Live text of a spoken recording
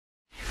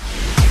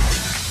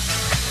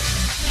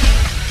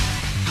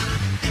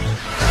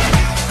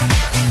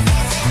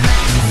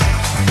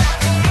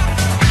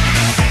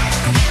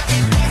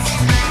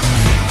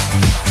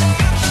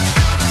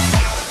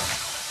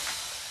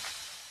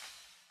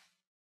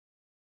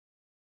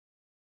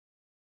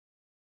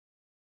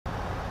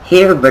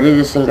Hey everybody,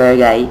 this is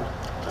Incrediguy.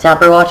 Thanks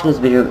for watching this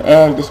video,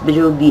 and this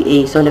video will be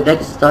a Sony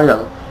Vegas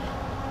tutorial.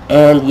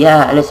 And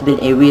yeah, and it's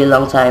been a really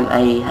long time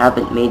I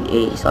haven't made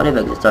a Sony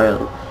Vegas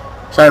tutorial.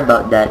 Sorry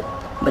about that.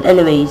 But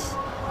anyways,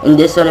 in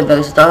this Sony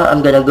Vegas tutorial,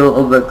 I'm gonna go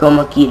over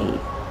chroma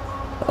keying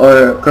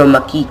or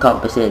chroma key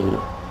compositing.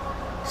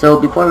 So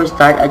before we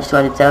start, I just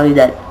want to tell you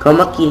that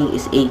chroma keying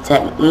is a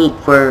technique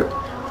for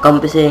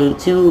compositing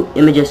two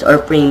images or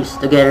frames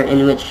together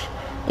in which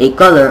a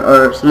color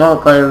or small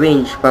color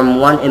range from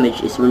one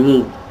image is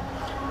removed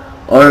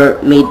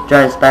or made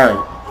transparent,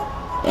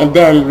 and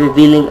then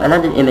revealing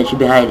another image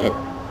behind it.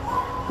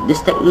 This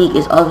technique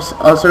is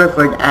also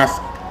referred as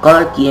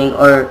color keying,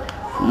 or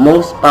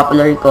most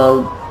popularly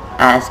called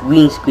as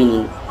green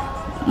screening.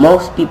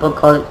 Most people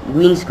call it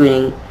green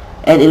screening,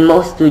 and in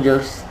most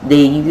studios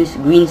they use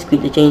green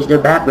screen to change their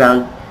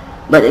background,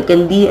 but it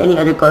can be any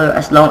other color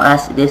as long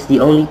as it is the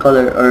only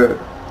color or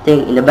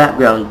thing in the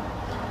background.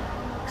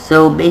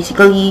 So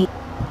basically,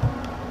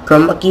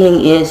 chroma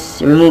keying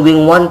is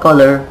removing one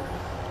color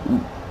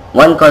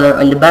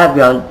on the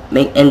background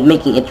and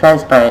making it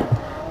transparent,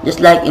 just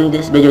like in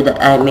this video that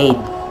I made.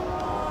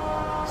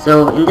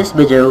 So in this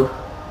video,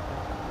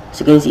 as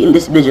you can see in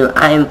this video,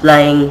 I am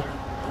flying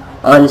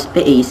on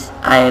space.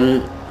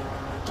 I'm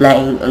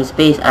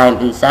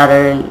in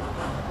Saturn,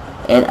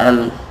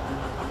 and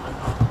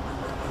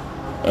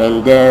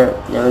there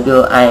we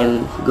go.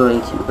 I'm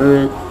going to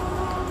Earth.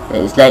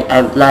 And it's like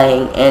I'm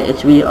flying, and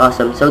it's really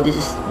awesome. So this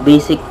is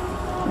basic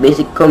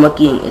chroma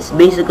keying. It's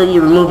basically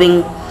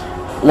removing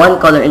one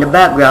color in the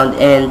background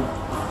and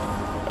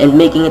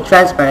making it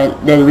transparent,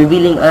 then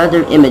revealing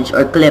another image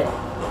or clip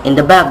in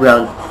the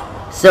background.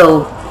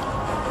 So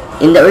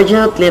in the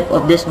original clip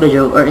of this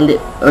video, or in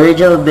the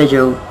original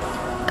video,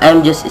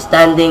 I'm just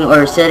standing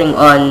or sitting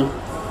on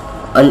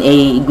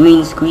a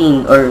green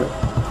screen. Or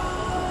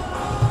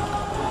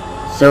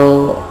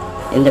so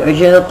in the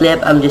original clip,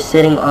 I'm just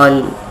sitting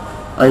on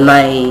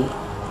my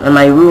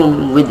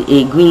room with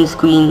a green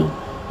screen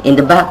in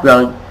the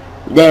background.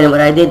 Then what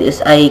I did is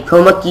I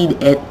chroma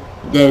keyed it,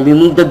 then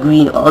removed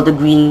all the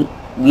green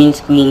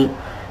screen,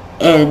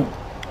 and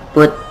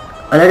put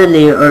another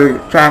layer or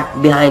track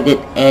behind it,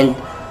 and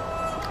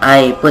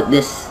I put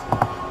this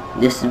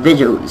Earth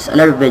video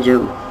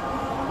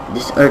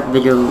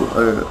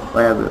or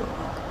whatever.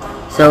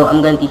 So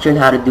I'm gonna teach you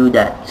how to do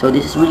that. So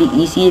this is really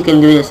easy. You can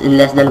do this in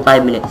less than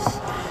 5 minutes.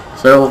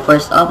 So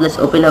first off, let's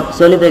open up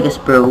Sony Vegas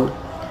Pro,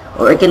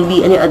 or it can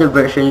be any other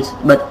versions,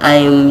 but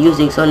I'm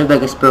using Sony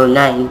Vegas Pro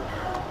 9. It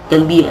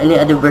can be any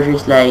other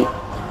versions like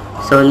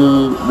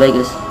Sony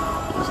Vegas,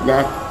 what's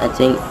that? I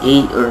think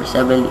 8 or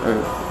 7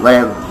 or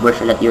whatever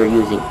version that you're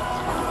using.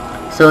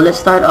 So let's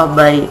start off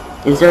by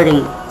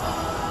inserting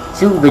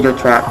two video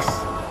tracks.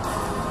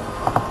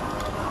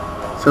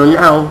 So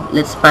now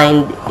let's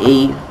find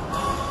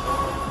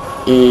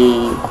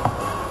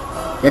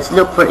let's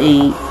look for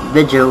a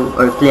video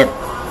or clip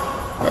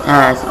that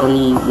has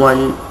only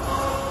one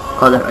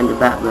color on the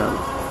background.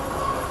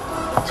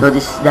 So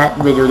this is that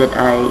video that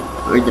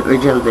or the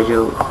original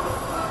video.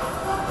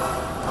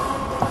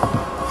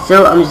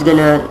 So I'm just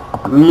gonna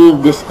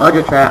remove this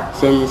audio track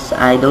since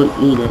I don't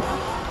need it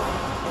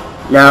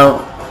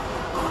now.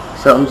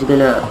 So I'm just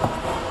gonna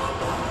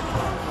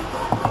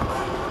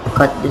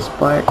cut this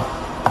part.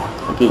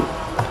 Okay,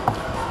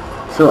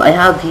 so I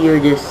have here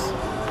this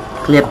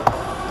clip,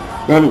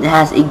 then it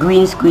has a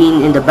green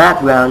screen in the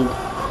background.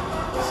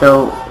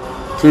 So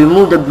to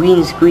remove the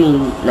green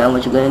screen, now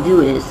what you're gonna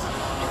do is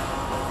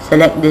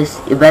select this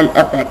event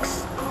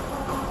effects,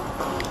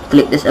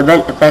 click this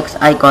event effects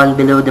icon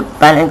below the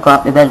pan and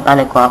crop, event pan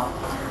and crop.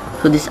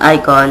 So this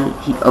icon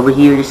over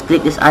here, just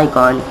click this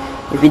icon.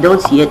 If you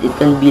don't see it, it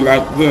can be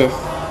like this.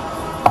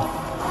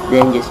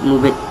 Then just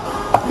move it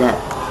that.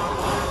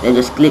 Then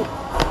just click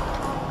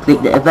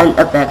the event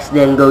effects,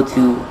 then go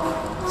to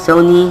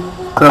Sony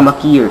Chroma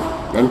Keyer,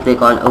 then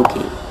click on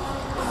OK.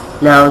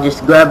 Now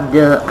just grab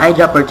the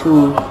eyedropper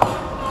tool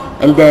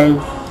and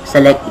then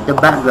select the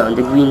background,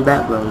 the green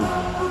background.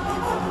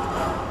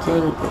 I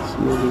think let's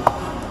move it.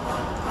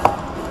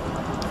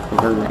 I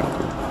don't like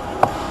it.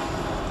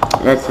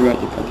 Let's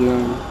select it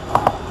again,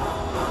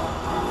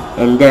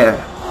 and there.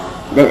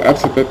 Then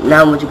exit it.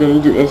 Now what you're gonna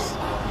do is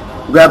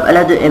grab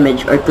another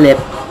image or clip,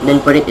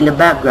 then put it in the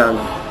background.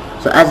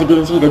 So as you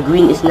can see, the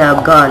green is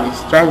now gone.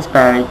 It's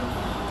transparent.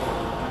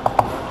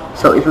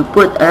 So if you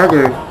put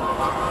another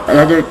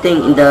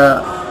thing in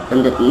the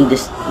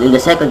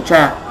second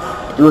track,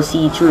 it will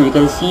see through. You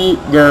can see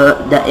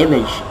the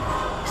image,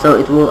 so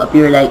it will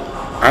appear like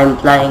I'm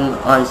flying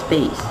on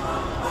space.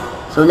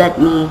 So let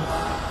me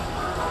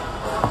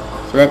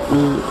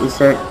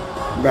insert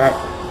that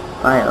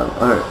file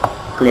or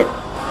clip.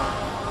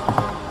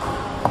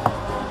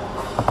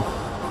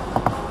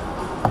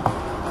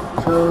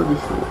 So this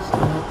is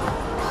that.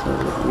 So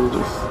let me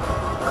just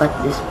cut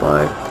this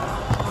part,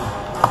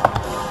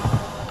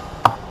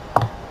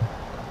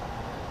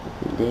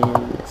 and then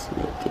let's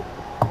make it.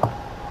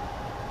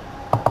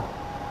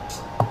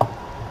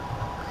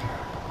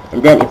 And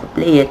then if I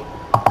play it,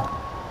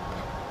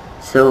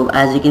 So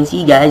as you can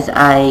see guys,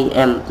 I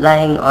am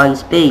flying on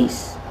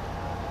space.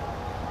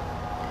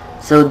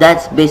 So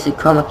that's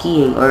basic chroma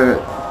keying or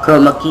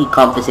chroma key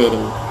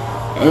compositing,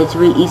 and it's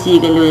really easy.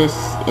 You can do this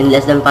in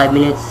less than 5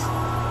 minutes,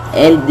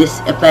 and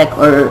this effect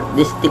or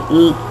this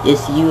technique is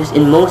used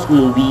in most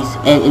movies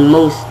and in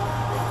most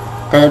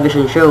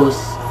television shows.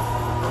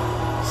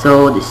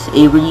 So this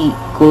is a really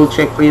cool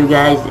trick for you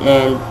guys,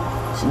 and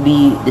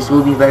this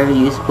will be very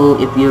useful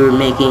if you're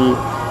making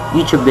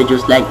YouTube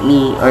videos like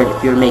me, or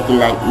if you're making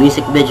like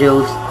music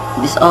videos.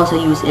 This is also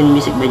used in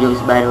music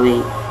videos, by the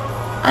way.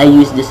 I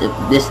use this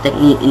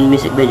technique in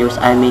music videos.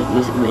 I make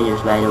music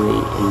videos, by the way,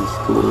 in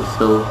school.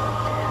 So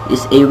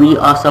this is a really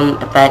awesome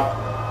effect,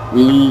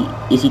 really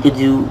easy to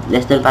do.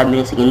 Less than 5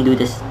 minutes you can do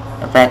this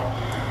effect,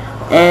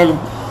 and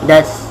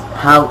that's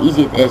how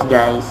easy it is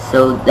guys.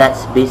 So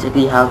that's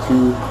basically how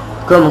to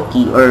chroma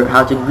key or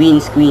how to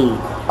green screen.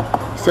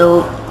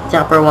 So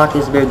thanks for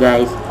watching this video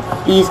guys.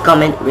 Please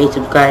comment, rate,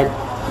 subscribe.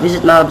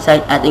 Visit my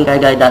website at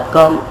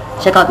incrediguy.com.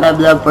 Check out my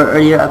blog for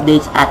earlier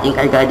updates at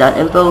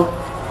incrediguy.info,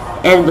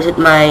 and visit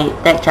my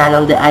tech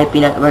channel, the IP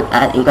network,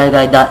 at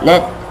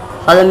incrediguy.net.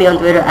 Follow me on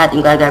Twitter at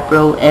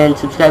incrediguy.pro, and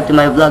subscribe to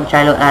my vlog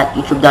channel at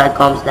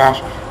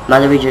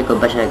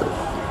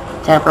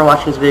youtube.com/Thanks for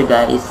watching this video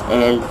guys,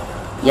 and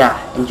yeah,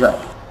 enjoy.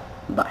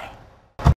 Bye.